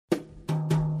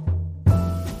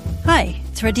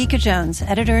It's Radhika Jones,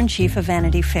 editor-in-chief of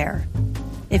Vanity Fair.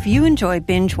 If you enjoy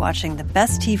binge-watching the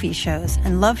best TV shows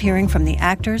and love hearing from the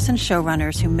actors and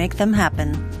showrunners who make them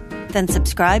happen, then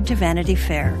subscribe to Vanity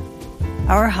Fair.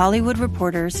 Our Hollywood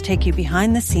reporters take you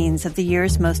behind the scenes of the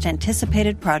year's most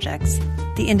anticipated projects,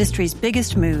 the industry's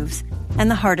biggest moves, and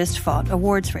the hardest-fought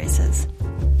awards races.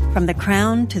 From The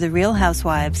Crown to The Real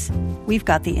Housewives, we've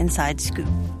got the inside scoop.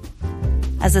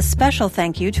 As a special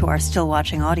thank you to our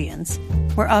still-watching audience,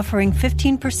 we're offering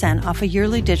 15% off a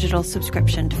yearly digital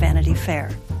subscription to Vanity Fair.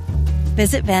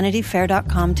 Visit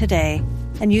vanityfair.com today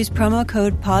and use promo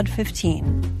code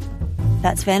POD15.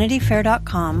 That's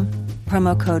vanityfair.com,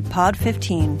 promo code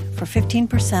POD15 for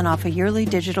 15% off a yearly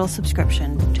digital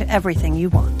subscription to everything you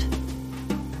want.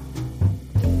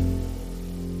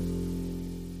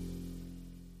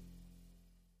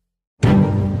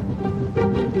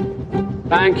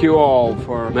 Thank you all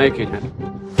for making it.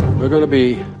 We're going to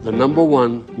be the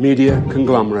 #1 media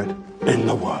conglomerate in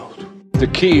the world. The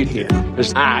key here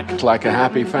is act like a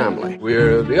happy family.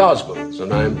 We're the Osmonds,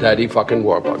 and I'm Daddy fucking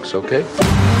Warbucks, okay?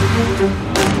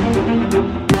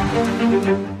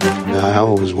 I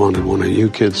always wanted one of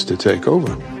you kids to take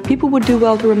over. People would do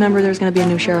well to remember there's going to be a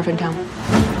new sheriff in town.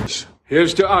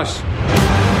 Here's to us.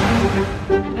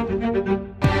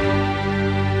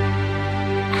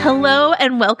 Hello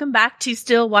and welcome back to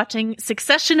Still Watching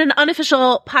Succession, an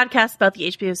unofficial podcast about the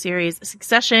HBO series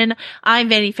Succession. I'm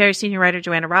Vanity Fair senior writer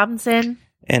Joanna Robinson.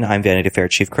 And I'm Vanity Fair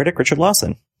chief critic Richard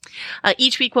Lawson.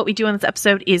 Each week what we do on this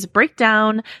episode is break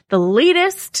down the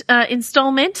latest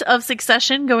installment of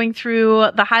Succession, going through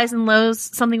the highs and lows.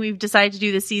 Something we've decided to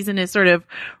do this season is sort of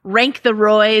rank the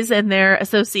Roys and their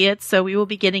associates. So we will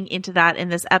be getting into that in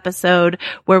this episode,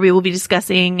 where we will be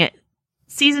discussing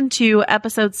Season 2,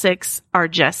 Episode 6, Our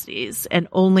Jestes, and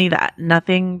only that.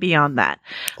 Nothing beyond that.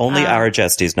 Only our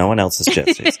Jestes, no one else's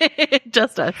Jestes.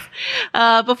 Just us.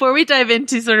 Before we dive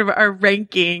into sort of our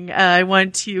ranking, I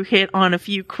want to hit on a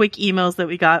few quick emails that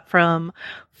we got from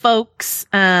folks.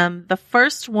 The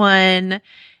first one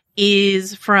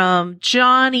is from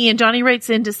Johnny, and Johnny writes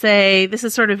in to say, this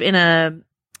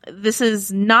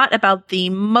is not about the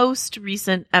most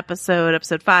recent episode,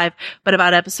 episode 5, but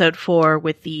about episode 4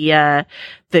 with the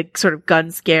sort of gun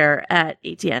scare at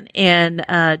ATN.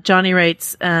 And, Johnny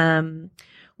writes, one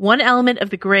element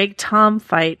of the Greg-Tom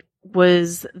fight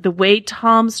was the way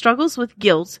Tom struggles with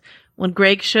guilt when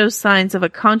Greg shows signs of a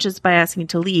conscience by asking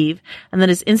to leave, and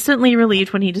then is instantly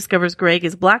relieved when he discovers Greg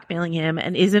is blackmailing him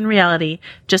and is in reality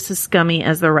just as scummy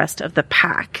as the rest of the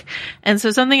pack. And so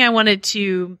something I wanted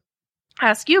to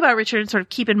ask you about, Richard, and sort of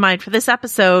keep in mind for this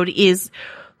episode is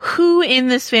who in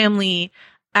this family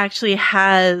actually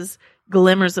has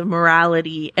glimmers of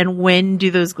morality, and when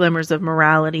do those glimmers of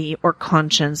morality or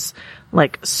conscience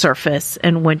like surface,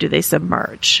 and when do they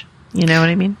submerge? You know what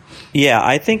I mean? Yeah,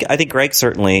 I think Greg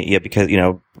certainly, because,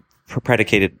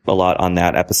 predicated a lot on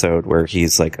that episode where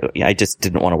he's like, I just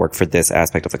didn't want to work for this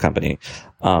aspect of the company.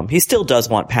 He still does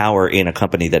want power in a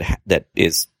company that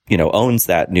is, owns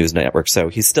that news network. So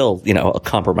he's still, a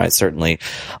compromise, certainly.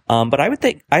 But I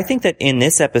think that in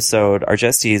this episode, Our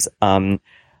Jestes,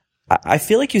 I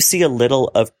feel like you see a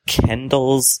little of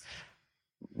Kendall's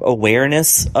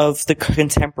awareness of the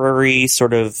contemporary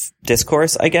sort of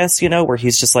discourse, I guess, where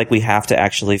he's just like, we have to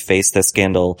actually face this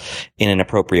scandal in an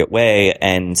appropriate way.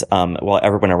 And, while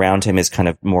everyone around him is kind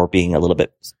of more being a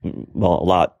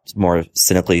lot more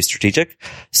cynically strategic.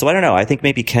 So I don't know. I think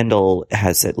maybe Kendall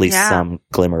has at least some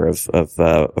glimmer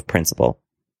of principle.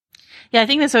 Yeah, I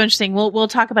think that's so interesting. We'll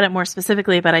talk about it more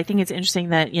specifically, but I think it's interesting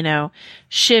that,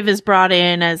 Shiv is brought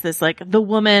in as this, like, the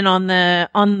woman on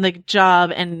the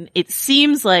job. And it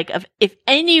seems like if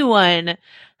anyone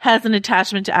has an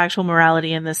attachment to actual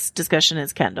morality in this discussion,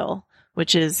 is Kendall,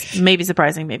 which is maybe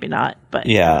surprising, maybe not, but.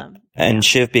 Yeah. And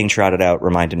Shiv being trotted out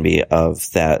reminded me of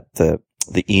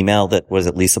the email that was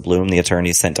at Lisa Bloom, the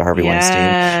attorney, sent to Harvey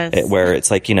Weinstein, where it's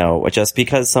like, just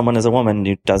because someone is a woman,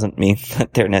 it doesn't mean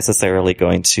that they're necessarily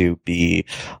going to be,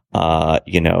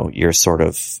 you're sort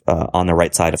of, on the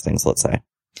right side of things, let's say.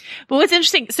 But what's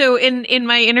interesting, so in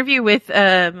my interview with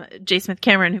J. Smith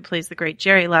Cameron, who plays the great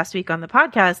Jerry, last week on the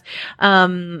podcast,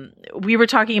 we were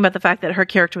talking about the fact that her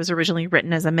character was originally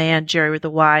written as a man, Jerry with a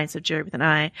Y instead of Jerry with an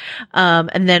I.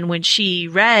 And then when she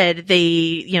read,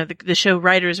 the show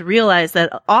writers realized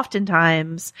that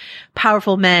oftentimes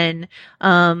powerful men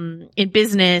in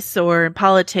business or in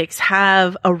politics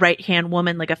have a right-hand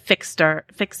woman, like a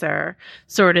fixer,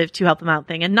 sort of, to help them out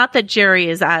thing. And not that Jerry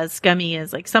is as scummy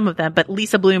as like some of them, but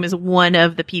Lisa Bloom Bloom is one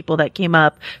of the people that came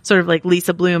up, sort of like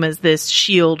Lisa Bloom as this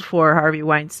shield for Harvey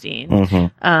Weinstein.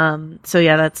 Mm-hmm. So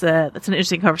yeah, that's an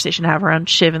interesting conversation to have around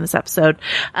Shiv in this episode.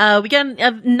 We get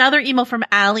another email from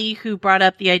Allie who brought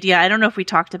up the idea. I don't know if we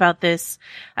talked about this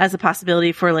as a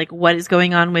possibility for like what is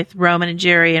going on with Roman and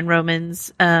Jerry and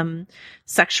Roman's,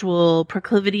 sexual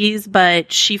proclivities,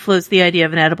 but she floats the idea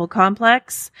of an edible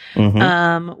complex,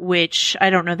 which I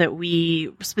don't know that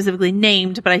we specifically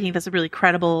named, but I think that's a really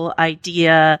credible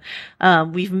idea.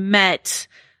 We've met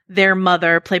their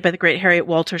mother, played by the great Harriet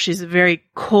Walter. She's a very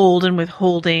cold and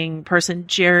withholding person.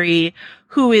 Jerry,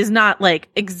 who is not like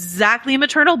exactly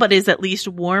maternal, but is at least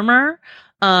warmer.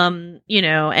 And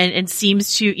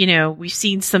seems to, we've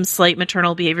seen some slight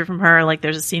maternal behavior from her. Like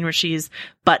there's a scene where she's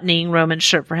buttoning Roman's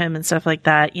shirt for him and stuff like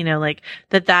that, like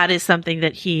that is something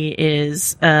that he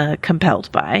is,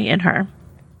 compelled by in her.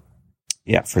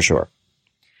 Yeah, for sure.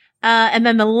 And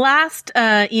then the last,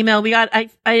 email we got,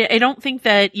 I don't think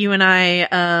that you and I,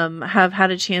 have had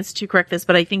a chance to correct this,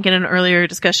 but I think in an earlier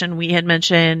discussion we had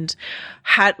mentioned,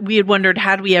 we had wondered,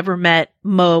 had we ever met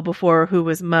Mo before? Who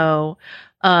was Mo?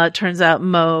 Turns out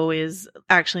Mo is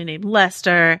actually named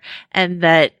Lester, and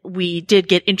that we did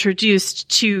get introduced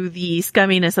to the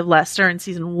scumminess of Lester in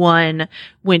season 1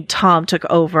 when Tom took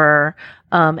over,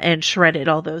 and shredded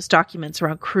all those documents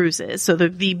around cruises. So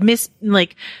the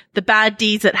bad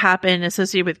deeds that happen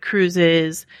associated with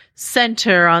cruises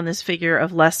center on this figure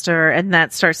of Lester, and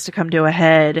that starts to come to a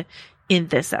head in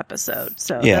this episode.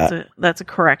 So yeah. that's a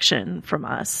correction from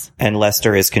us. And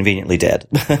Lester is conveniently dead.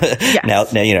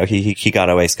 Yes. Now, he got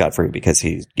away scot-free because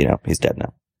he's dead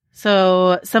now.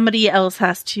 So somebody else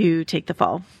has to take the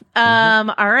fall.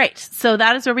 All right. So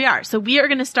that is where we are. So we are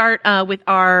going to start, with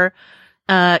our,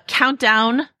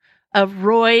 countdown of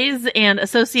Roy's and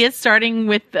associates, starting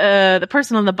with, the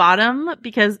person on the bottom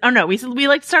we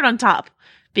like to start on top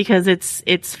because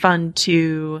it's fun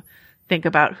to think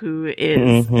about who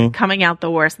is coming out the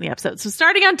worst in the episode. So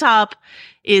starting on top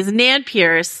is Nan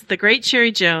Pierce, the great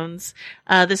Cherry Jones.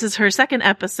 This is her second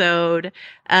episode.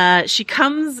 She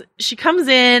comes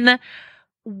in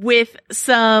with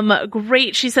some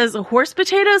great, she says horse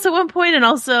potatoes at one point, and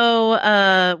also,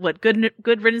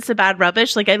 good riddance to bad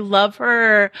rubbish. Like I love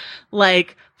her,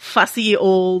 like, fussy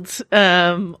old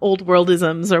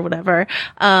worldisms or whatever.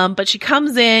 But she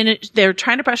comes in, they're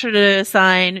trying to pressure her to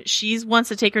sign. She wants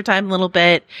to take her time a little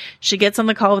bit. She gets on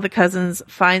the call with the cousins,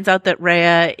 finds out that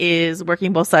Rhea is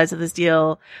working both sides of this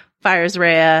deal, fires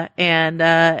Rhea,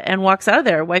 and walks out of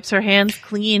there, wipes her hands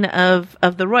clean of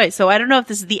the Roy. So I don't know if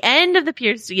this is the end of the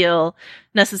Pierce deal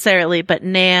necessarily, but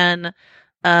Nan,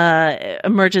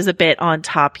 emerges a bit on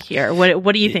top here.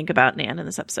 What do you think about Nan in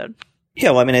this episode?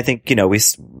 Yeah, well, I mean, I think,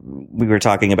 we were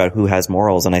talking about who has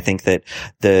morals, and I think that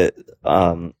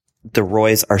the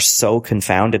Roys are so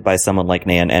confounded by someone like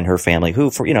Nan and her family who,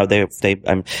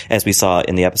 as we saw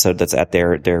in the episode that's at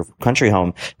their country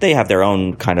home, they have their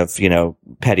own kind of,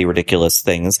 petty, ridiculous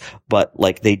things, but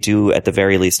like they do at the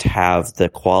very least have the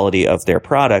quality of their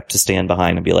product to stand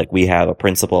behind and be like, we have a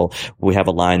principle, we have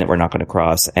a line that we're not going to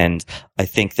cross. And I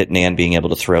think that Nan being able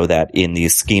to throw that in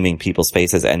these scheming people's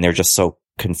faces, and they're just so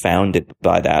confounded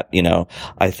by that,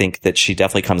 I think that she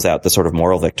definitely comes out the sort of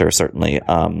moral victor, certainly.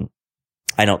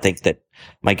 I don't think that,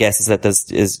 my guess is that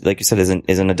this is, like you said,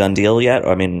 isn't a done deal yet.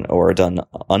 I mean, or a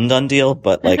undone deal,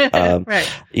 but like, right.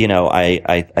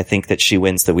 I think that she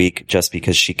wins the week just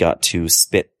because she got to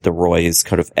spit the Roy's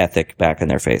kind of ethic back in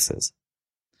their faces,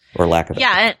 or lack of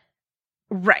ethic.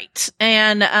 Right.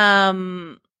 And, I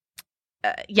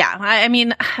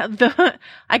mean,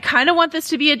 I kind of want this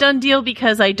to be a done deal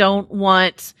because I don't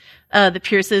want, the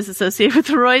Pierces associated with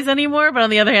the Roys anymore. But on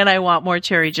the other hand, I want more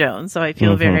Cherry Jones. So I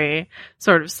feel very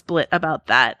sort of split about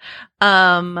that.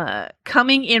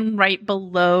 Coming in right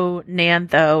below Nan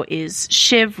though is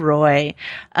Shiv Roy.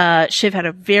 Shiv had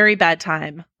a very bad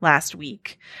time last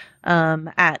week,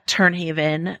 at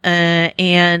Turnhaven.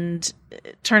 And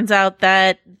it turns out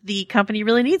that the company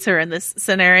really needs her in this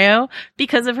scenario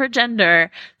because of her gender.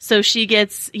 So she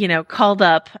gets, called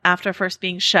up after first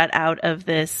being shut out of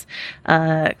this,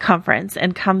 conference,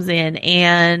 and comes in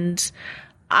and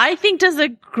I think does a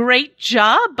great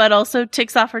job, but also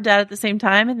ticks off her dad at the same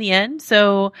time in the end.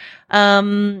 So,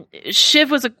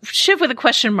 Shiv with a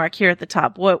question mark here at the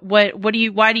top. Why do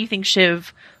you think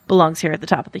Shiv belongs here at the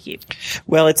top of the heap?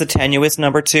 Well, it's a tenuous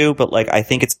number 2, but like, I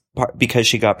think it's because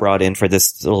she got brought in for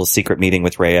this little secret meeting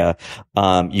with Rhea.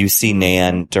 You see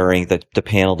Nan during the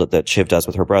panel that Shiv does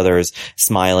with her brothers,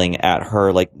 smiling at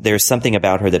her. Like, there's something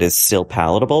about her that is still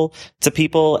palatable to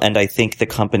people. And I think the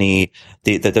company,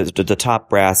 the top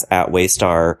brass at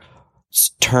Waystar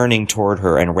turning toward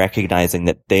her and recognizing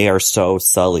that they are so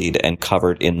sullied and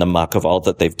covered in the muck of all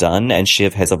that they've done, and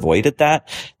Shiv has avoided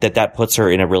that puts her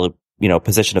in a really,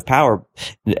 position of power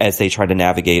as they try to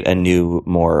navigate a new,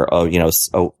 more,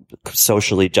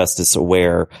 socially justice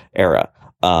aware era.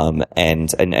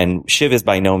 And Shiv is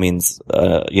by no means,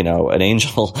 an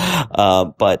angel,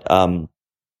 but,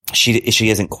 she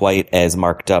isn't quite as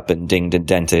marked up and dinged and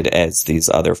dented as these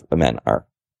other men are.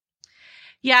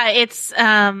 Yeah,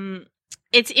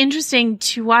 it's interesting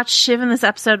to watch Shiv in this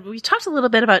episode. We talked a little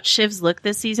bit about Shiv's look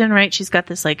this season, right? She's got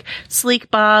this like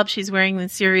sleek bob. She's wearing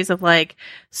this series of like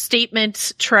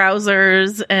statement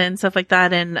trousers and stuff like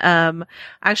that. And,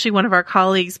 actually one of our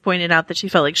colleagues pointed out that she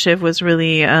felt like Shiv was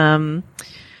really,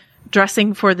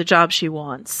 dressing for the job she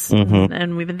wants. Mm-hmm.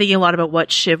 And we've been thinking a lot about what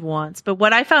Shiv wants. But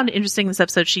what I found interesting in this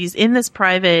episode, she's in this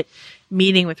private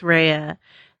meeting with Rhea.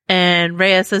 And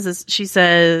Rhea she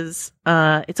says,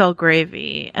 it's all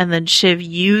gravy. And then Shiv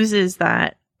uses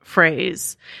that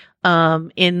phrase,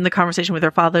 in the conversation with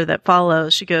her father that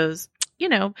follows. She goes,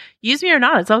 use me or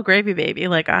not, it's all gravy, baby.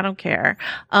 Like, I don't care.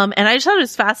 And I just thought it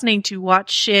was fascinating to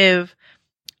watch Shiv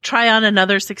try on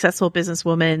another successful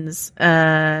businesswoman's,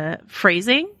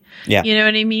 phrasing. Yeah. You know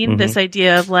what I mean? Mm-hmm. This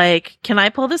idea of like, can I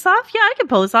pull this off? Yeah, I can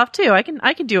pull this off too. I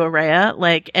can do a Rhea,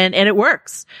 like, and it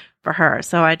works for her.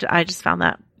 So I just found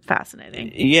that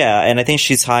fascinating. Yeah, and I think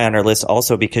she's high on our list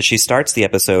also because she starts the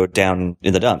episode down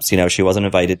in the dumps. She wasn't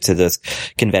invited to this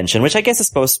convention, which I guess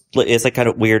is like kind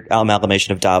of weird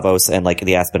amalgamation of Davos and like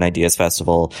the Aspen Ideas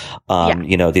Festival.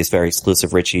 These very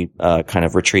exclusive Richie, kind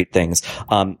of retreat things.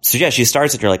 So yeah, she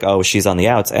starts and you're like, oh, she's on the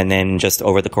outs. And then just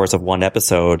over the course of one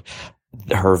episode,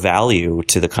 her value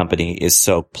to the company is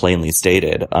so plainly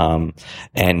stated.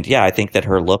 And yeah, I think that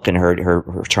her look and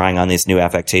her trying on these new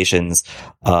affectations,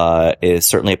 is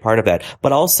certainly a part of that.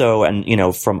 But also, and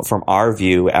from our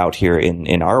view out here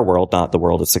in our world, not the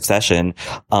world of Succession,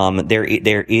 there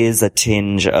is a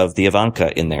tinge of the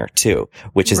Ivanka in there too,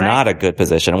 which is not a good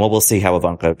position. And we'll see how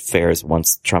Ivanka fares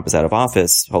once Trump is out of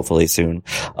office, hopefully soon.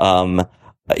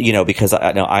 Because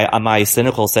my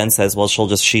cynical sense says, well,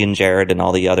 she and Jared and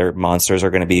all the other monsters are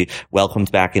going to be welcomed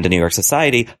back into New York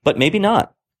society, but maybe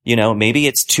not. Maybe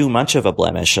it's too much of a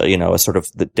blemish,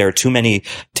 there are too many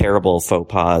terrible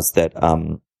faux pas that,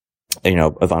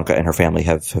 Ivanka and her family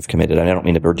have committed. And I don't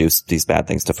mean to reduce these bad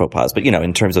things to faux pas, but,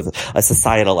 in terms of a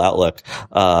societal outlook,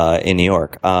 in New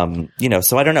York,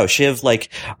 so I don't know. Shiv,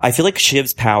 I feel like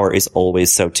Shiv's power is always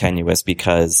so tenuous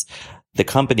because the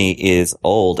company is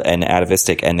old and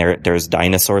atavistic and there's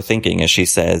dinosaur thinking, as she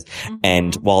says. Mm-hmm.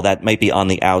 And while that might be on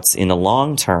the outs in the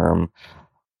long term,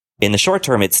 in the short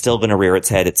term, it's still going to rear its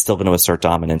head. It's still going to assert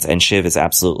dominance. And Shiv is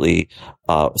absolutely,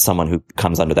 someone who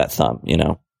comes under that thumb,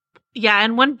 Yeah.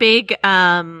 And one big,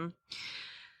 theme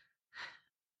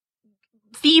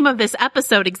of this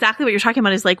episode, exactly what you're talking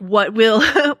about, is like,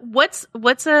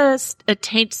 what's a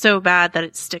taint so bad that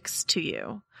it sticks to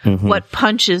you? Mm-hmm. What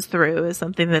punches through is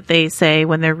something that they say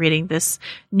when they're reading this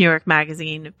New York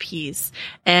Magazine piece.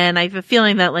 And I have a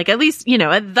feeling that, at least,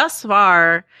 thus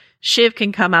far, Shiv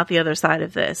can come out the other side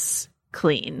of this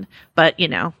clean. But,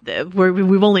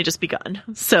 we've only just begun.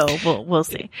 So we'll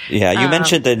see. Yeah, you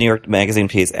mentioned the New York Magazine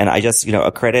piece, and I just,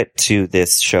 a credit to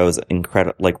this show's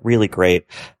incredible, really great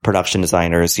production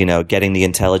designers, getting the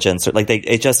intelligence,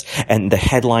 and the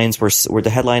headlines were the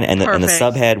headline and the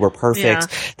subhead were perfect.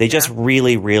 Yeah. They just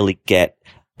really, really get,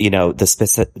 the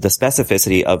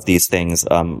specificity of these things,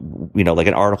 like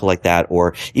an article like that,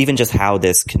 or even just how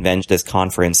this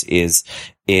conference is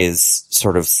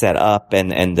sort of set up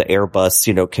and the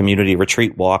Airbus, community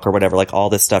retreat walk or whatever,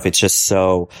 all this stuff. It's just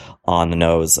so on the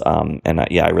nose.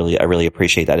 I really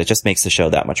appreciate that. It just makes the show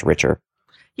that much richer.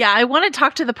 Yeah, I want to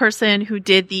talk to the person who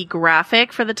did the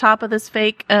graphic for the top of this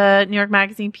fake New York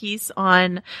Magazine piece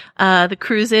on the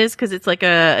cruises, because it's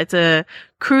it's a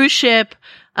cruise ship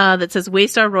that says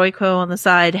Waystar Royco on the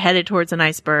side, headed towards an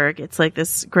iceberg. It's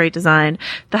this great design.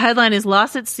 The headline is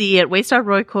Lost at Sea at Waystar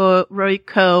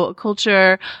Royco, a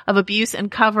culture of abuse and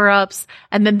cover-ups.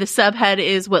 And then the subhead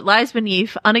is What Lies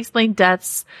Beneath, Unexplained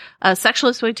Deaths,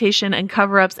 Sexual Exploitation and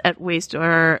Cover-ups at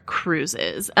Waystar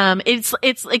Cruises. It's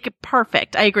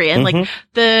perfect. I agree. And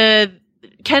the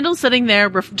Kendall sitting there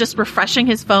just refreshing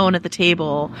his phone at the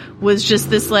table was just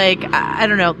this I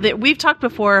don't know. We've talked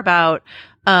before about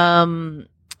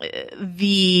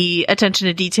the attention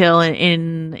to detail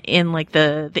in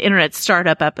the internet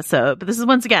startup episode. But this is,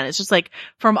 once again, it's just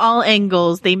from all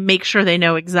angles, they make sure they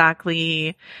know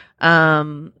exactly,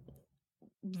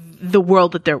 the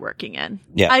world that they're working in.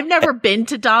 Yeah. I've never been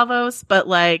to Davos, but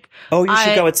like, oh, you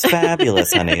should go. It's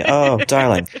fabulous, honey. Oh,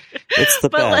 darling. It's the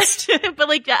best. But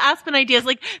like the Aspen idea is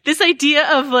like this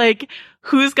idea of like,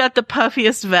 who's got the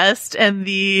puffiest vest and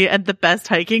the best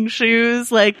hiking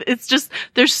shoes. Like, it's just,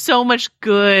 there's so much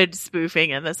good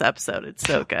spoofing in this episode. It's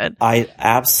so good. I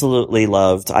absolutely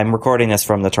loved, I'm recording this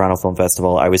from the Toronto Film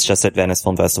Festival. I was just at Venice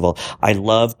Film Festival. I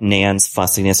loved Nan's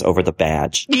fussiness over the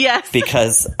badge. Yes.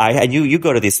 Because you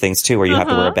go to these things too where you have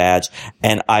to wear a badge.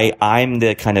 And I'm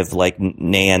the kind of like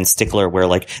Nan stickler where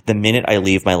like the minute I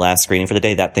leave my last screening for the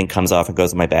day, that thing comes off and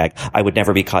goes in my bag. I would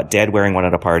never be caught dead wearing one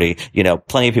at a party. You know,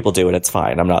 plenty of people do it. It's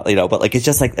fine. I'm not, you know, but like, it's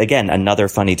just like, again, another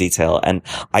funny detail. And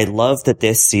I love that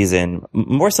this season,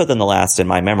 more so than the last in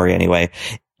my memory anyway,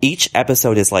 each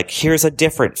episode is like, here's a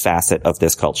different facet of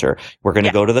this culture. We're going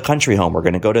to go to the country home. We're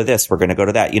going to go to this. We're going to go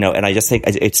to that, you know, and I just think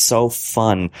it's so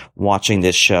fun watching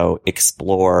this show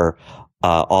explore,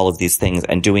 all of these things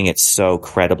and doing it so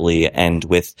credibly and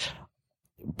with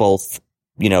both,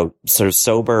 you know, sort of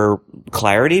sober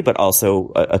clarity, but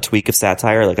also a tweak of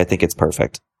satire. Like, I think it's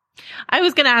perfect. I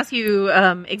was going to ask you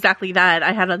exactly that.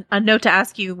 I had a note to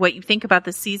ask you what you think about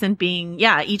the season being,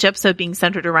 each episode being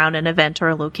centered around an event or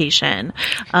a location,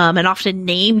 and often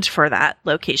named for that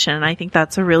location. And I think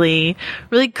that's a really,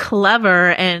 really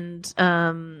clever and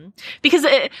because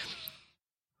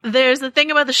there's a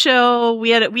thing about the show.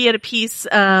 We had a piece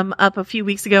up a few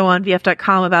weeks ago on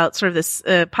VF.com about sort of this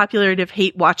popularity of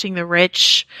hate watching the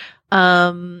rich.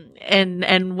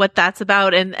 And what that's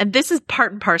about. And this is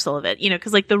part and parcel of it, you know,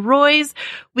 cause like the Roys,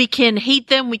 we can hate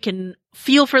them. We can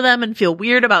feel for them and feel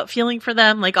weird about feeling for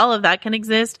them. Like all of that can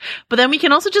exist. But then we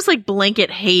can also just like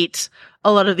blanket hate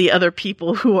a lot of the other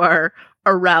people who are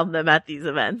around them at these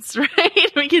events,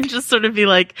 right? We can just sort of be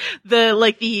like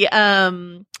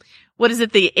what is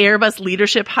it? The Airbus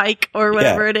leadership hike or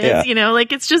whatever it is, you know,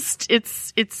 like it's just,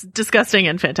 it's disgusting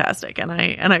and fantastic. And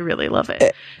I really love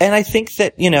it. And I think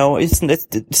that, you know,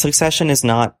 Succession is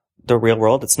not the real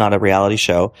world. It's not a reality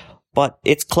show, but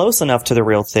it's close enough to the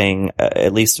real thing,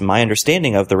 at least my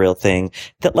understanding of the real thing,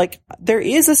 that like there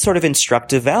is a sort of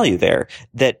instructive value there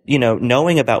that, you know,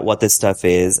 knowing about what this stuff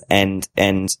is and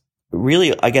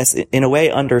really, I guess, in a way,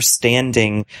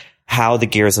 understanding how the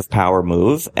gears of power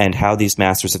move and how these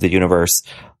masters of the universe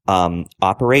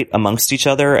operate amongst each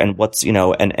other and what's, you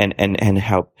know, and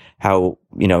how,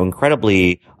 you know,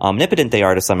 incredibly omnipotent they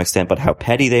are to some extent, but how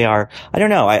petty they are. I don't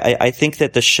know. I think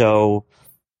that the show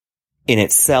in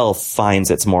itself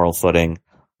finds its moral footing,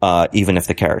 even if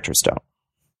the characters don't.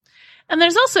 And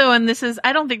there's also, and this is,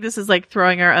 I don't think this is like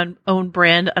throwing our own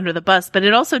brand under the bus, but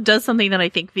it also does something that I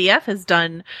think VF has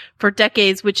done for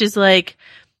decades, which is like,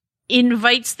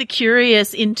 invites the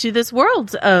curious into this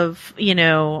world of, you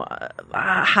know,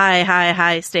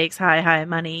 high stakes, high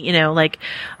money, you know, like,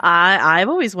 I've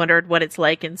always wondered what it's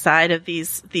like inside of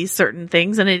these certain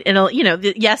things. And it'll, you know,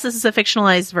 yes, this is a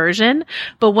fictionalized version,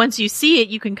 but once you see it,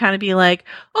 you can kind of be like,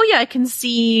 oh yeah, I can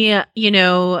see, you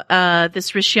know,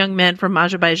 this rich young man from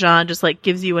Azerbaijan just like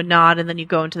gives you a nod and then you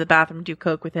go into the bathroom and do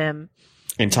coke with him.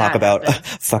 And talk about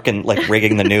fucking like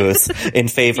rigging the news in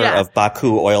favor of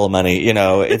Baku oil money. You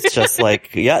know, it's just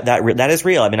like, that is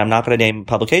real. I mean, I'm not going to name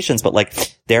publications, but like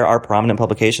there are prominent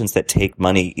publications that take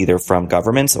money either from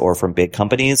governments or from big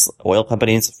companies, oil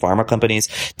companies, pharma companies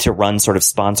to run sort of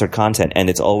sponsored content. And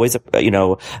it's always, you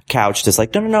know, couched as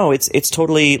like, no, it's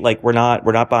totally like, we're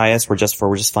not biased. We're just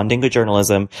funding good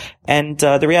journalism. And,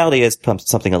 the reality is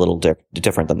something a little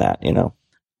different than that, you know.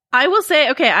 I will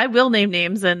say, okay, I will name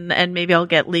names and maybe I'll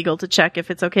get legal to check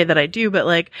if it's okay that I do, but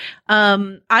like,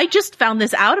 I just found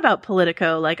this out about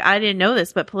Politico. Like, I didn't know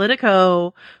this, but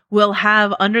Politico will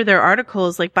have under their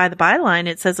articles, like by the byline,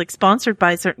 it says like sponsored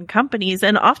by certain companies.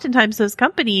 And oftentimes those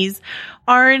companies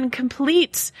are in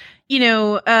complete, you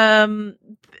know,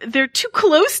 they're too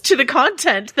close to the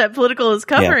content that Political is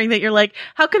covering that you're like,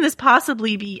 how can you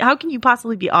possibly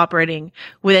be operating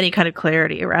with any kind of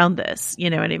clarity around this?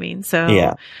 You know what I mean?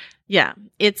 So yeah,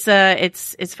 it's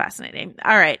fascinating.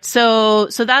 All right. So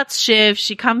that's Shiv.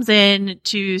 She comes in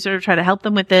to sort of try to help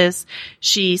them with this.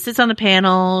 She sits on a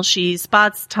panel. She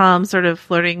spots Tom sort of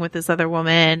flirting with this other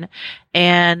woman.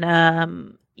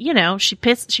 And, you know, she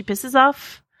pisses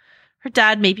off her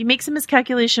dad, maybe makes a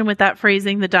miscalculation with that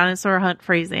phrasing, the dinosaur hunt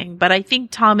phrasing. But I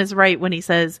think Tom is right when he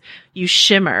says you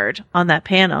shimmered on that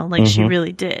panel. Like she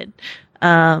really did.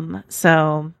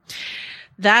 So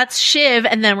that's Shiv.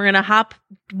 And then we're going to hop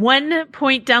 1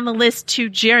 point down the list to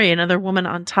Jerry, another woman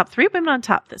on top, 3 women on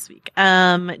top this week.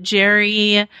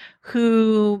 Jerry,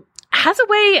 who has a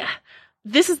way,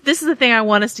 this is the thing I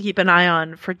want us to keep an eye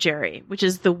on for Jerry, which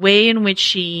is the way in which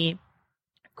she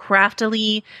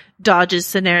craftily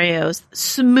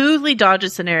smoothly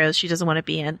dodges scenarios she doesn't want to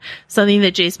be in. Something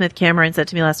that J. Smith Cameron said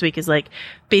to me last week is like,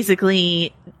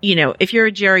 basically, you know, if you're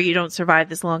a Jerry, you don't survive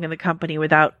this long in the company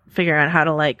without figuring out how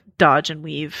to like dodge and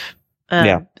weave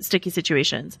sticky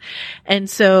situations. And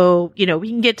so, you know, we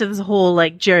can get to this whole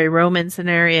like Jerry Roman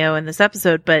scenario in this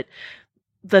episode, but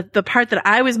the part that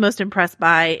I was most impressed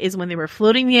by is when they were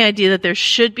floating the idea that there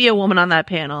should be a woman on that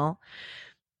panel.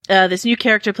 This new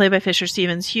character played by Fisher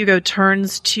Stevens, Hugo,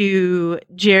 turns to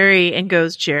Jerry and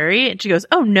goes, Jerry? And she goes,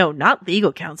 oh no, not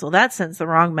legal counsel. That sends the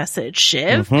wrong message,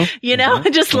 Shiv. You know,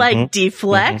 just like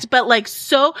deflect, but like,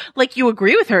 so like you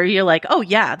agree with her. You're like, oh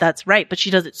yeah, that's right. But she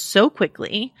does it so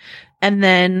quickly. And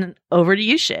then over to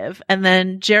you, Shiv. And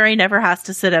then Jerry never has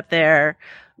to sit up there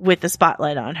with the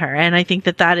spotlight on her. And I think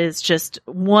that that is just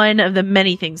one of the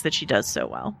many things that she does so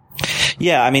well.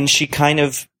 Yeah. I mean, she kind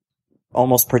of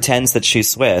almost pretends that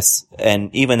she's Swiss.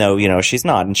 And even though, you know, she's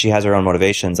not, and she has her own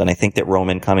motivations. And I think that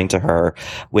Roman coming to her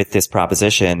with this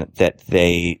proposition that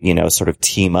they, you know, sort of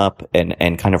team up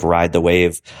and kind of ride the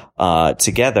wave,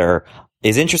 together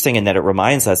is interesting in that it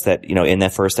reminds us that, you know, in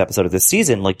that first episode of this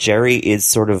season, like Jerry is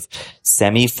sort of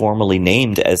semi-formally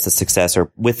named as the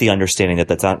successor with the understanding that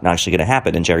that's not actually going to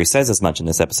happen. And Jerry says as much in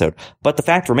this episode, but the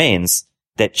fact remains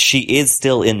that she is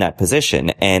still in that position,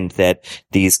 and that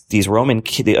these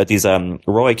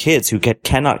Roy kids who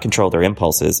cannot control their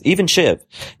impulses, even Shiv,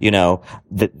 you know,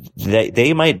 that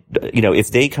they might, you know,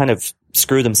 if they kind of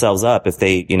screw themselves up, if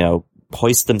they, you know,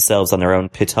 hoist themselves on their own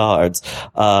petards,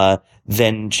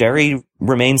 then Jerry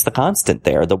remains the constant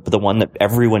there, the one that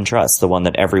everyone trusts, the one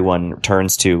that everyone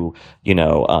turns to, you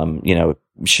know,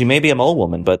 she may be a mole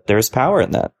woman, but there's power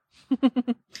in that.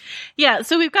 Yeah,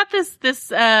 so we've got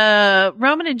this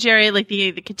Roman and Jerry, like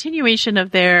the continuation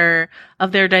of their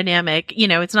dynamic. You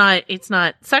know, it's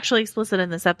not sexually explicit in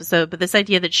this episode, but this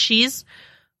idea that she's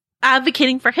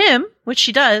advocating for him, which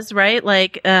she does, right?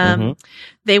 Like,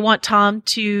 they want Tom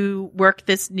to work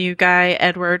this new guy,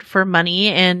 Edward, for money.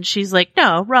 And she's like,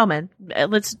 no, Roman,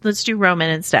 let's do Roman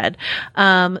instead.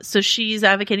 So she's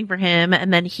advocating for him.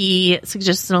 And then he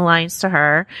suggests an alliance to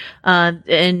her.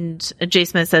 And J.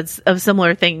 Smith said a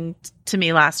similar thing to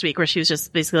me last week, where she was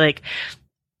just basically like,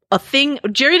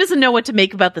 Jerry doesn't know what to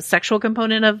make about the sexual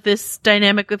component of this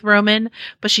dynamic with Roman,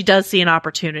 but she does see an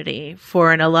opportunity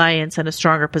for an alliance and a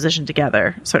stronger position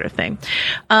together, sort of thing.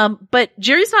 But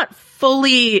Jerry's not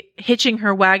fully hitching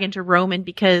her wagon to Roman,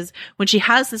 because when she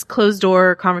has this closed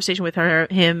door conversation with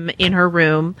him in her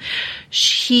room,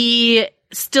 she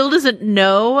still doesn't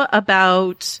know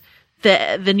about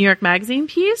the New York Magazine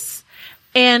piece,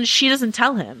 and she doesn't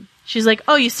tell him. She's like,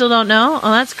 oh, you still don't know?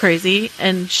 Oh, that's crazy.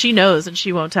 And she knows, and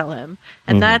she won't tell him.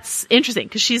 And that's interesting,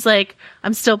 because she's like,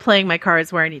 I'm still playing my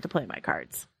cards where I need to play my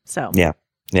cards. So yeah.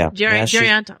 Jerry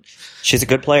Anton. She's a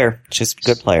good player. She's a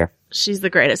good player. She's the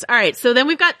greatest. All right. So then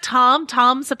we've got Tom.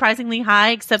 Tom surprisingly high,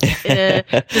 except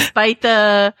despite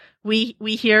the we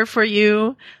here for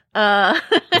you.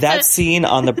 That scene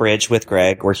on the bridge with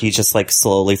Greg, where he just like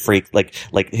slowly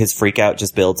like his freak out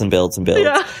just builds and builds and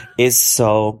builds, is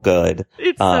so good.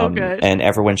 It's so good. And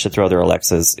everyone should throw their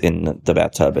Alexas in the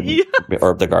bathtub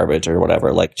or the garbage or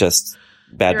whatever. Like, just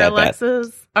bad.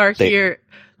 Alexas are here.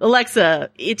 Alexa,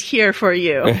 it's here for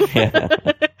you.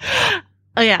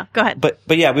 Oh yeah, go ahead. But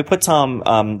yeah, we put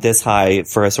Tom this high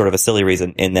for a sort of a silly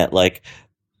reason, in that like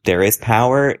there is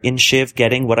power in Shiv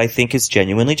getting what I think is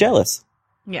genuinely jealous.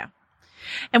 Yeah.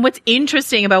 And what's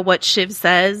interesting about what Shiv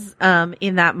says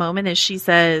in that moment is she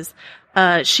says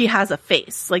she has a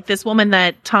face. Like, this woman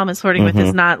that Tom is flirting with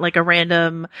is not like a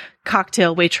random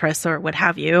cocktail waitress or what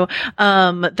have you,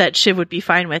 that Shiv would be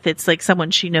fine with. It's like someone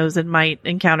she knows and might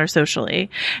encounter socially.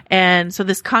 And so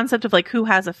this concept of like who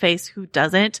has a face, who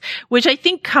doesn't, which I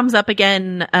think comes up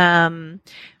again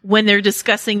when they're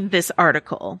discussing this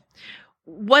article.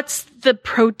 What's the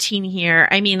protein here?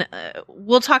 I mean,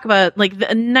 we'll talk about, like,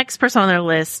 the next person on their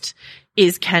list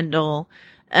is Kendall.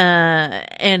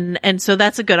 And so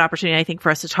that's a good opportunity, I think, for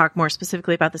us to talk more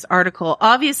specifically about this article.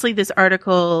 Obviously, this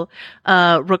article,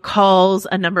 recalls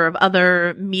a number of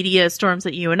other media storms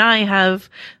that you and I have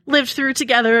lived through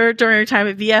together during our time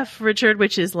at VF, Richard,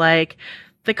 which is like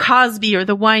the Cosby or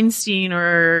the Weinstein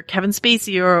or Kevin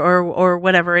Spacey or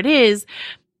whatever it is.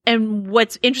 And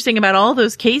what's interesting about all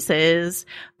those cases,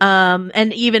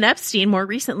 and even Epstein more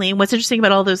recently, and what's interesting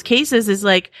about all those cases is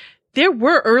like, there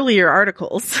were earlier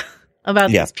articles about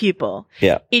these people.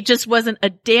 Yeah. It just wasn't a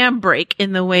dam break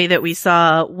in the way that we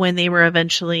saw when they were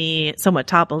eventually somewhat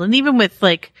toppled. And even with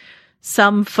like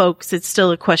some folks, it's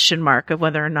still a question mark of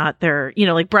whether or not they're, you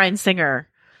know, like Bryan Singer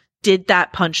did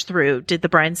that punch through? Did the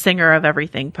Bryan Singer of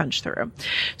everything punch through?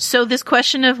 So this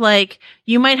question of like,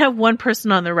 you might have one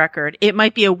person on the record. It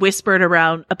might be a whispered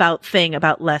around about thing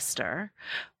about Lester,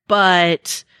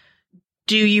 but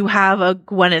do you have a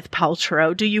Gwyneth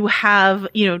Paltrow? Do you have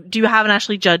an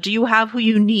Ashley Judd? Do you have who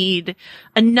you need?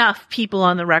 Enough people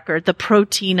on the record, the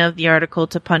protein of the article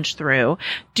to punch through.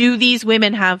 Do these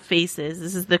women have faces?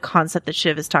 This is the concept that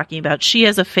Shiv is talking about. She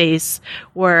has a face,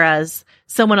 whereas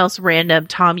someone else random,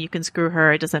 Tom, you can screw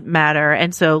her. It doesn't matter.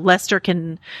 And so Lester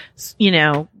can,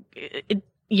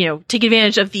 take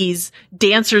advantage of these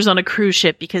dancers on a cruise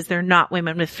ship because they're not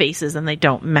women with faces and they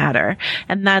don't matter.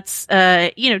 And that's,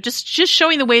 just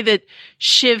showing the way that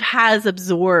Shiv has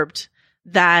absorbed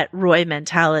that Roy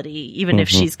mentality, even if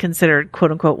she's considered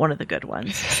quote unquote one of the good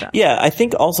ones. So. Yeah. I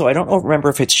think also, I don't remember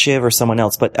if it's Shiv or someone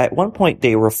else, but at one point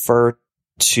they refer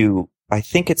to, I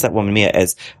think it's that woman Mia,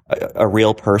 as a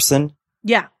real person.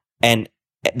 Yeah. And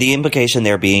the implication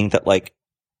there being that like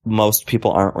most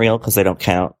people aren't real because they don't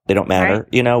count, they don't matter,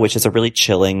 right. Which is a really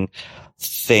chilling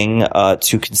thing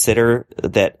to consider,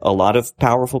 that a lot of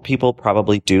powerful people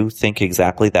probably do think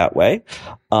exactly that way.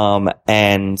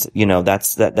 And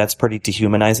that's pretty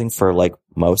dehumanizing for like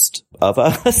most of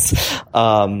us.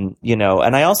 And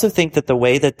I also think that the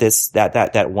way that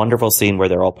that wonderful scene where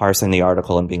they're all parsing the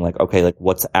article and being like, okay, like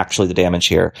what's actually the damage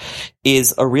here,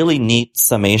 is a really neat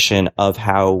summation of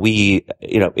how we,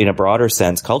 in a broader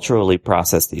sense, culturally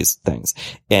process these things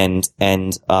and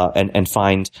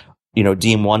find,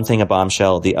 deem one thing a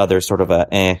bombshell, the other sort of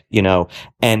and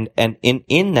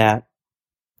in that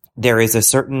there is a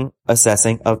certain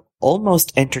assessing of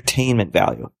almost entertainment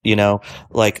value,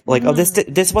 oh,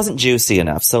 this wasn't juicy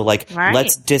enough. So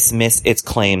let's dismiss its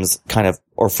claims kind of,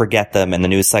 or forget them. And the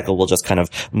news cycle will just kind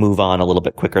of move on a little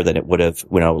bit quicker than it would have,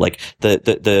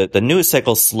 the news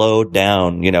cycle slowed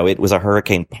down. It was a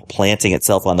hurricane planting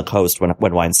itself on the coast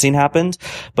when Weinstein happened.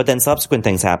 But then subsequent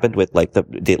things happened with like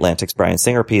the Atlantic's Bryan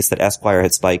Singer piece that Esquire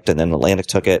had spiked and then Atlantic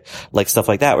took it, like stuff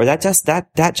like that, where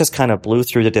that just kind of blew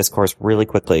through the discourse really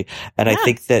quickly. And I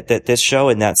think that this show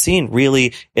and that scene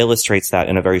really illustrates that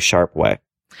in a very sharp way.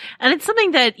 And it's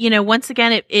something that, once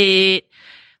again, it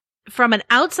from an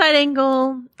outside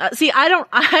angle, I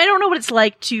don't know what it's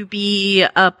like to be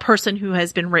a person who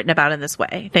has been written about in this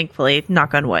way, thankfully,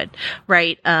 knock on wood,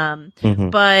 right?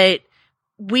 But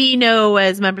we know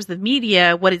as members of the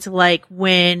media what it's like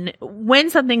when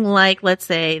something like, let's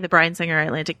say, the Bryan Singer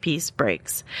Atlantic piece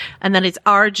breaks, and then it's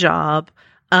our job,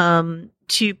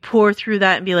 to pour through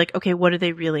that and be like, okay, what do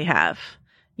they really have?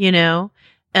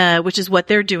 Which is what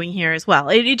they're doing here as well.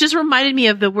 It just reminded me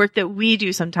of the work that we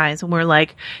do sometimes when we're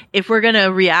like, if we're going to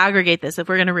reaggregate this, if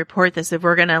we're going to report this, if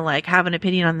we're going to like have an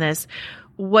opinion on this,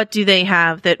 what do they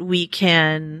have that we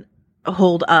can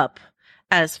hold up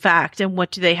as fact? And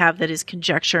what do they have that is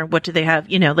conjecture? And what do they have,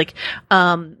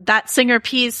 that Singer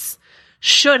piece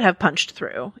should have punched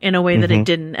through in a way that it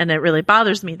didn't. And it really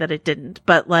bothers me that it didn't.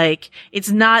 But like,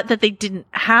 it's not that they didn't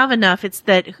have enough. It's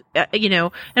that,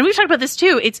 and we've talked about this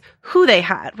too. It's who they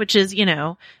had, which is,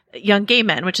 young gay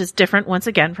men, which is different once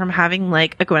again from having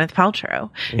like a Gwyneth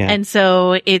Paltrow. Yeah. And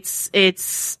so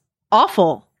it's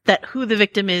awful that who the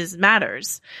victim is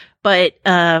matters. But,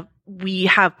 we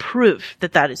have proof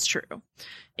that is true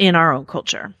in our own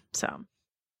culture. So,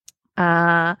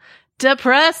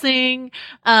 depressing,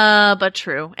 but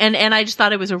true. And I just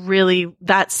thought it was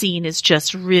that scene is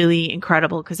just really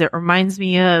incredible because it reminds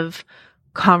me of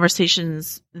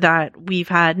conversations that we've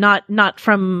had, not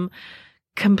from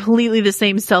completely the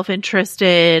same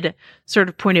self-interested sort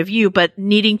of point of view, but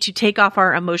needing to take off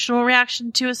our emotional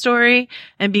reaction to a story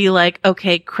and be like,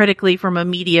 okay, critically from a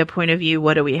media point of view,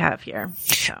 what do we have here?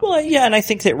 So. Well, yeah. And I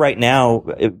think that right now,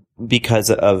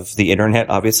 because of the internet,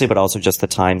 obviously, but also just the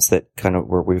times that kind of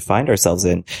where we find ourselves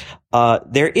in,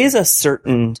 there is a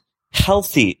certain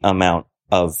healthy amount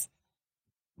of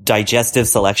digestive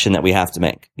selection that we have to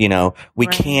make.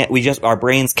 Our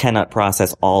brains cannot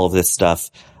process all of this stuff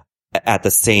at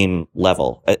the same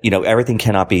level. Everything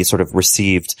cannot be sort of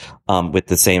received, with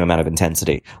the same amount of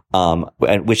intensity.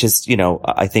 Which is,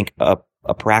 I think a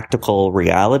practical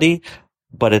reality,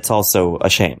 but it's also a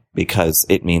shame because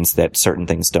it means that certain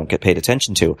things don't get paid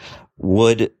attention to.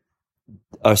 Would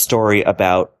a story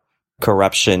about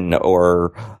corruption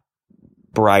or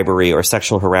bribery or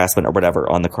sexual harassment or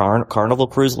whatever on the Carnival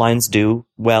Cruise Lines do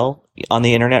well on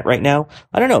the internet right now?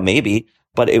 I don't know, maybe.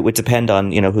 But it would depend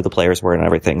on, who the players were and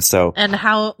everything. So. And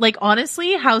how,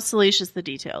 honestly, how salacious the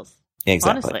details.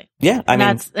 Exactly. Honestly. Yeah.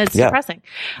 That's depressing.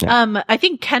 Yeah. I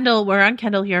think we're on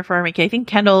Kendall here for RMK. I think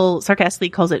Kendall sarcastically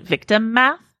calls it victim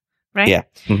math, right? Yeah.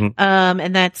 Mm-hmm.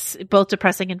 And that's both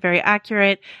depressing and very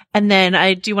accurate. And then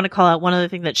I do want to call out one other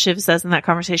thing that Shiv says in that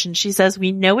conversation. She says,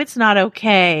 we know it's not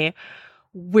okay.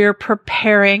 We're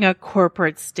preparing a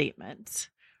corporate statement,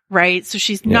 right? So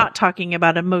she's not talking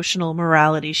about emotional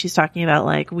morality. She's talking about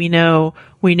like, we know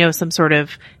some sort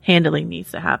of handling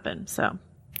needs to happen. So.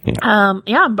 Yeah.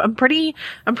 I'm pretty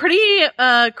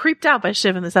creeped out by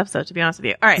Shiv in this episode, to be honest with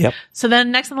you. All right. Yep. So then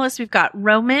next on the list, we've got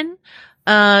Roman,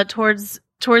 towards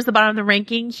the bottom of the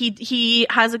ranking. He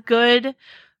has a good,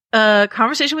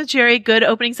 conversation with Jerry, good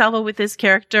opening salvo with his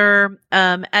character.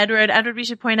 Edward, we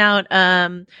should point out,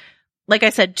 like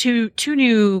I said, two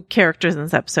new characters in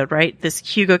this episode, right? This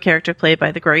Hugo character played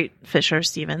by the great Fisher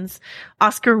Stevens,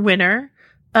 Oscar winner,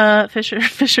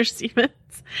 Fisher Stevens.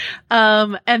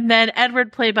 And then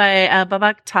Edward, played by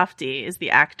Babak Tafti, is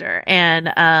the actor.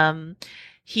 And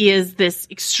he is this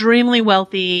extremely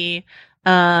wealthy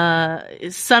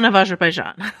son of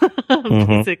Azerbaijan,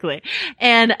 basically.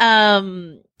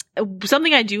 And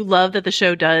something I do love that the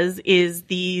show does is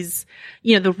these,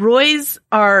 the Roys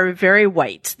are very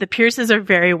white. The Pierces are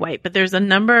very white, but there's a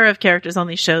number of characters on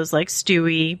these shows like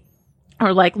Stewie,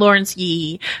 or like Lawrence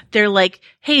Yee. They're like,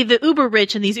 hey, the uber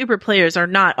rich and these uber players are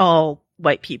not all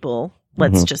white people.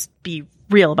 Let's just be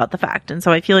real about the fact. And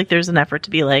so I feel like there's an effort to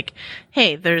be like,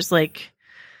 hey, there is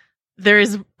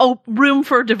room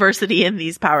for diversity in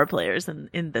these power players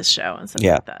in this show and stuff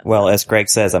like that. Well, as Greg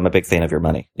says, I'm a big fan of your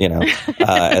money,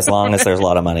 as long as there's a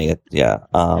lot of money.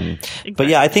 Exactly. But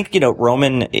yeah, I think,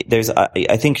 Roman,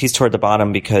 I think he's toward the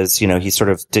bottom because, he sort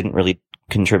of didn't really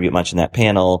contribute much in that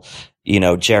panel.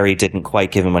 Jerry didn't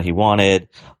quite give him what he wanted.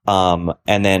 And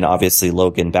then obviously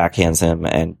Logan backhands him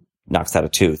and knocks out a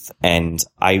tooth. And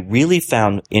I really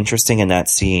found interesting in that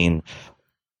scene,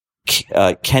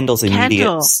 Kendall's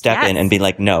immediate step in and be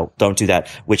like, no, don't do that,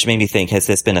 which made me think, has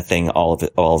this been a thing all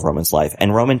of Roman's life?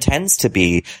 And Roman tends to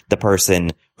be the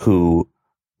person who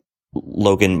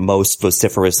Logan most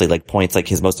vociferously points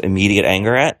his most immediate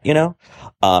anger at,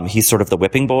 he's sort of the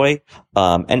whipping boy.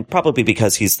 And probably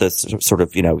because he's the sort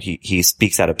of, he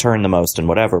speaks out of turn the most and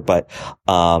whatever. But,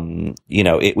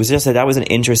 it was just that was an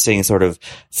interesting sort of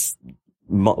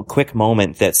quick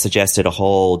moment that suggested a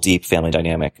whole deep family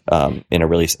dynamic, in a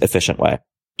really efficient way.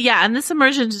 Yeah, and this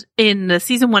emerges in the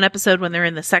season 1 episode when they're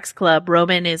in the sex club.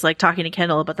 Roman is talking to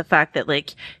Kendall about the fact that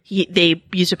they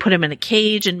used to put him in a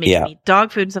cage and make him eat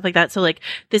dog food and stuff like that. So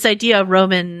this idea of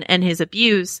Roman and his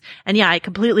abuse, and yeah, I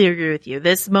completely agree with you.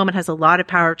 This moment has a lot of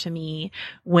power to me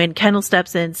when Kendall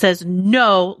steps in, says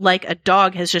no, like a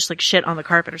dog has just shit on the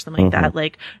carpet or something like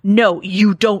that. No,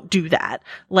 you don't do that.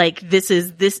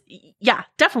 Yeah,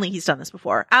 definitely he's done this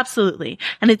before. Absolutely.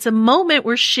 And it's a moment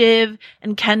where Shiv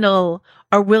and Kendall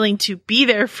are willing to be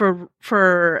there for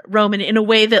Roman in a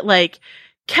way that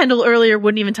Kendall earlier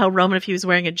wouldn't even tell Roman if he was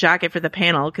wearing a jacket for the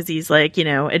panel because he's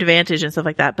advantage and stuff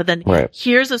like that. But then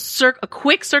here's a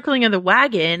quick circling of the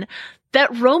wagon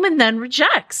that Roman then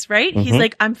rejects, right? He's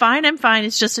like, I'm fine.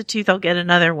 It's just a tooth. I'll get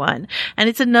another one. And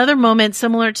it's another moment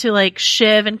similar to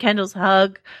Shiv and Kendall's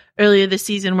hug earlier this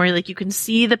season where you can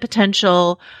see the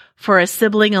potential for a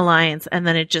sibling alliance and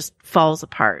then it just falls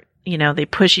apart. They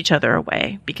push each other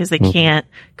away because they can't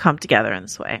come together in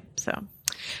this way. So,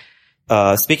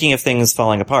 speaking of things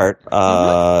falling apart,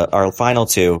 our final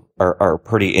two are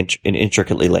pretty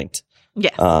intricately linked.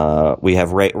 Yes. We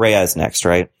have Reyes next,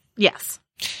 right? Yes.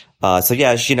 So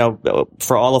yeah,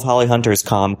 for all of Holly Hunter's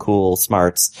calm, cool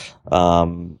smarts,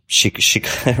 Rhea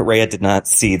did not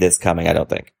see this coming, I don't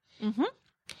think. Mm-hmm.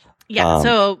 Yeah.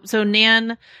 So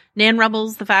Nan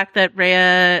rebels the fact that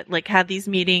Rhea had these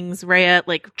meetings. Rhea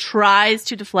tries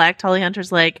to deflect. Holly Hunter's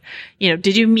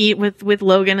did you meet with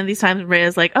Logan at these times? And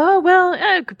Rhea's oh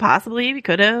well, possibly we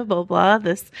could have, blah blah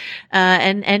this,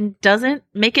 and doesn't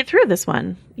make it through this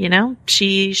one.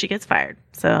 She gets fired.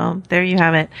 So there you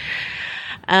have it.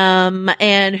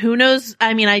 And who knows?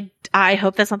 I mean, I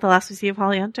hope that's not the last we see of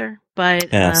Holly Hunter, but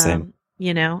same.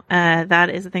 That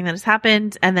is a thing that has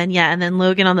happened. And then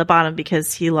Logan on the bottom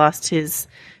because he lost his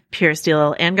Pierce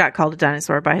deal and got called a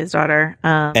dinosaur by his daughter.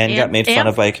 And got made fun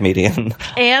of by a comedian.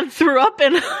 And threw up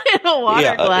in a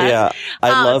water glass. Yeah.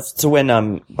 I loved when,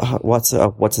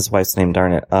 what's his wife's name?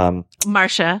 Darn it.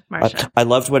 Marcia. I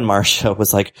loved when Marcia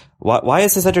was like, why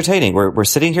is this entertaining? We're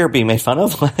sitting here being made fun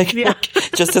of.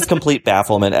 Just this complete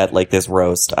bafflement at this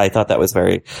roast. I thought that was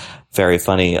very, very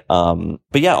funny. But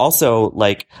yeah, also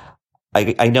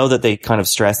I know that they kind of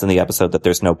stressed in the episode that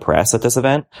there's no press at this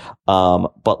event.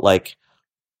 But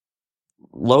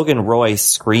Logan Roy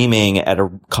screaming at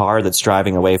a car that's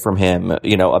driving away from him,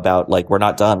 about we're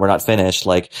not done, we're not finished.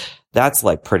 That's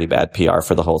pretty bad PR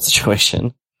for the whole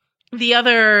situation. The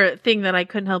other thing that I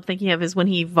couldn't help thinking of is when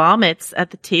he vomits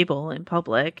at the table in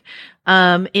public.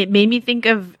 It made me think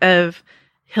of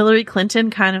Hillary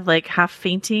Clinton kind of like half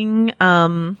fainting,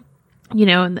 and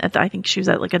I think she was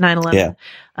at like a 9/11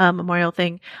 memorial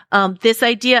thing. This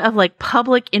idea of like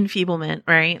public enfeeblement,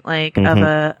 right? Like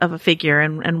of a figure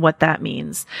and what that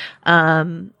means.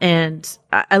 And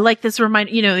I like this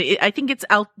reminder, I think it's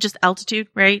just altitude,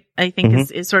 right? I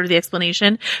think is sort of the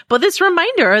explanation. But this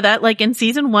reminder that like in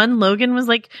season 1, Logan was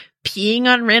like peeing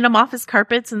on random office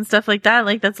carpets and stuff like that.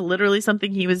 Like that's literally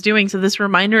something he was doing. So this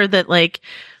reminder that like,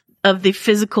 of the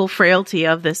physical frailty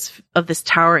of this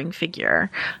towering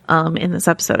figure, in this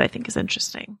episode, I think is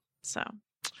interesting. So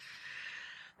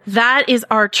that is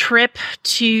our trip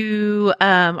to,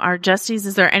 our Justies.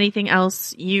 Is there anything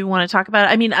else you want to talk about?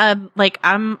 I mean,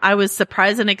 I was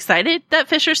surprised and excited that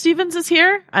Fisher Stevens is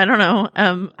here. I don't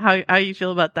know, how you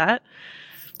feel about that.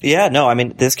 Yeah, no, I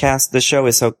mean, this show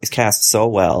is cast so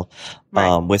well,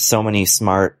 right. With so many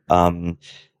smart,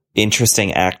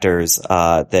 interesting actors,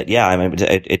 that, yeah, I mean,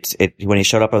 when he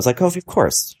showed up, I was like, oh, of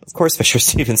course Fisher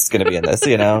Stevens is going to be in this,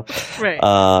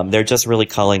 Right. They're just really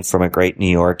culling from a great New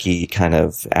York-y kind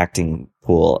of acting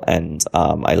pool. And,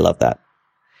 I love that.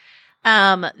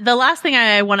 The last thing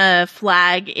I want to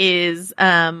flag is,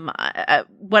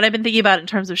 what I've been thinking about in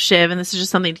terms of Shiv, and this is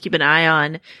just something to keep an eye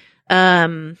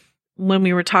on. When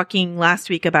we were talking last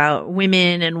week about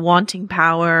women and wanting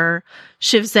power,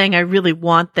 Shiv saying, I really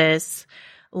want this.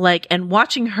 And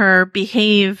watching her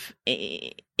behave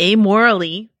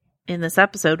amorally in this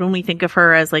episode, when we think of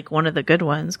her as like one of the good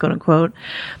ones, quote unquote,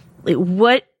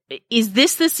 what is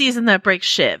this the season that breaks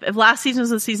Shiv? If last season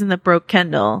was the season that broke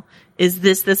Kendall, is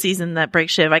this the season that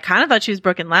breaks Shiv? I kind of thought she was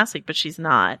broken last week, but she's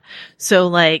not. So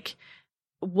like,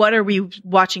 what are we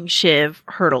watching Shiv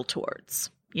hurtle towards?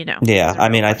 Yeah. I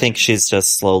mean, I think she's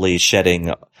just slowly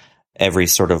shedding every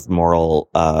sort of moral,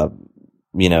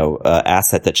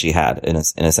 asset that she had in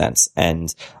a sense.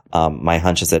 And, my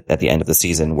hunch is that at the end of the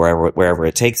season, wherever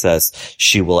it takes us,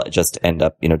 she will just end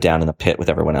up, down in the pit with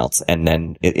everyone else. And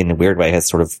then in a weird way has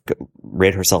sort of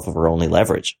rid herself of her only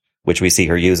leverage, which we see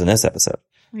her use in this episode.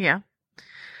 Yeah.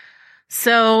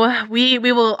 So we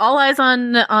will all eyes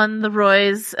on the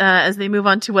Roys, as they move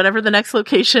on to whatever the next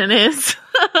location is.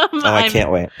 I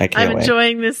can't wait. I'm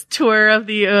enjoying this tour of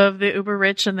the uber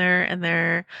rich and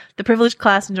the privileged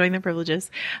class enjoying their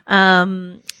privileges.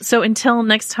 So until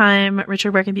next time,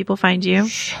 Richard, where can people find you?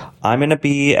 I'm going to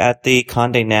be at the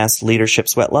Condé Nast Leadership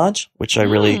Sweat Lodge, which I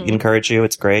really encourage you.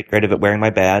 It's great at wearing my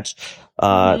badge.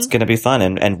 It's going to be fun.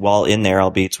 And while in there,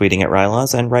 I'll be tweeting at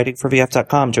Rylaws and writing for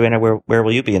VF.com. Joanna, where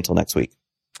will you be until next week?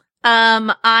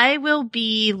 I will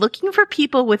be looking for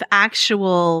people with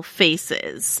actual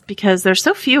faces because there's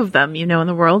so few of them, in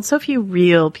the world, so few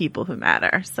real people who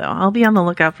matter. So I'll be on the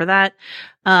lookout for that.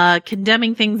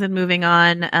 Condemning things and moving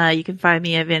on. You can find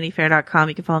me at VanityFair.com.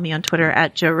 You can follow me on Twitter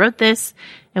at Joe Wrote This,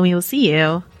 and we will see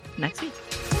you next week.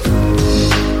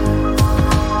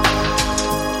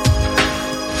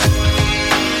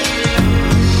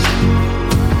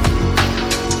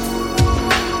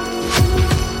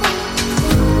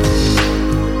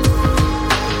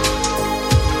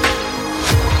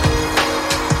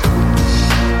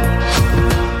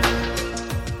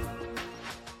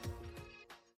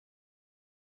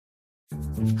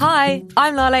 Hi,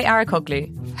 I'm Lale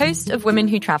Arakoglu, host of Women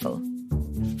Who Travel.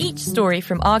 Each story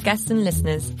from our guests and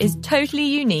listeners is totally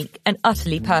unique and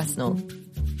utterly personal.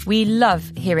 We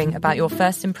love hearing about your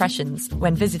first impressions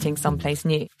when visiting someplace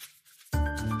new.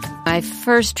 My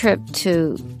first trip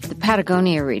to the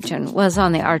Patagonia region was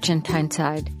on the Argentine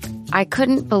side. I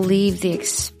couldn't believe the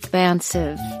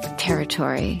expansive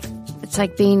territory. It's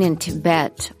like being in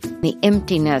Tibet. The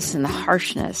emptiness and the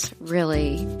harshness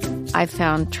really, I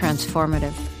found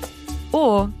transformative.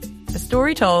 Or a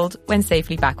story told when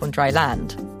safely back on dry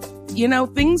land.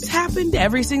 Things happened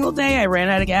every single day. I ran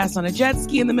out of gas on a jet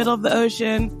ski in the middle of the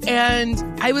ocean. And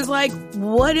I was like,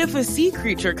 what if a sea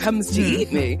creature comes to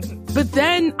eat me? But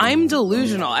then I'm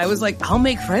delusional. I was like, I'll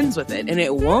make friends with it and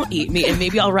it won't eat me. And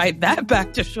maybe I'll ride that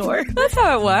back to shore. That's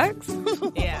how it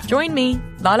works. Yeah. Join me,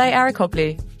 Lale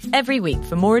Arakoglu, every week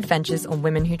for more adventures on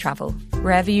Women Who Travel,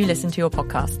 wherever you listen to your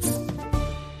podcasts.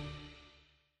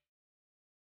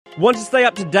 Want to stay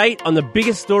up to date on the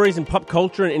biggest stories in pop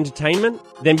culture and entertainment?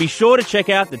 Then be sure to check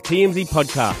out the TMZ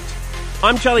podcast.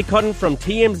 I'm Charlie Cotton from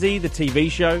TMZ, the TV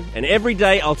show, and every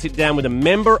day I'll sit down with a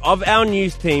member of our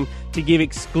news team to give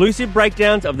exclusive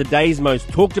breakdowns of the day's most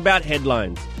talked about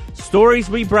headlines, stories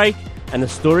we break, and the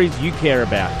stories you care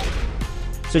about.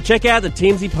 So check out the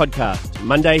TMZ podcast,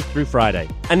 Monday through Friday,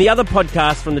 and the other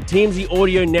podcasts from the TMZ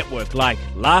audio network like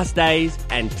Last Days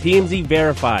and TMZ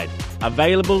Verified.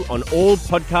 available on all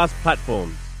podcast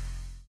platforms.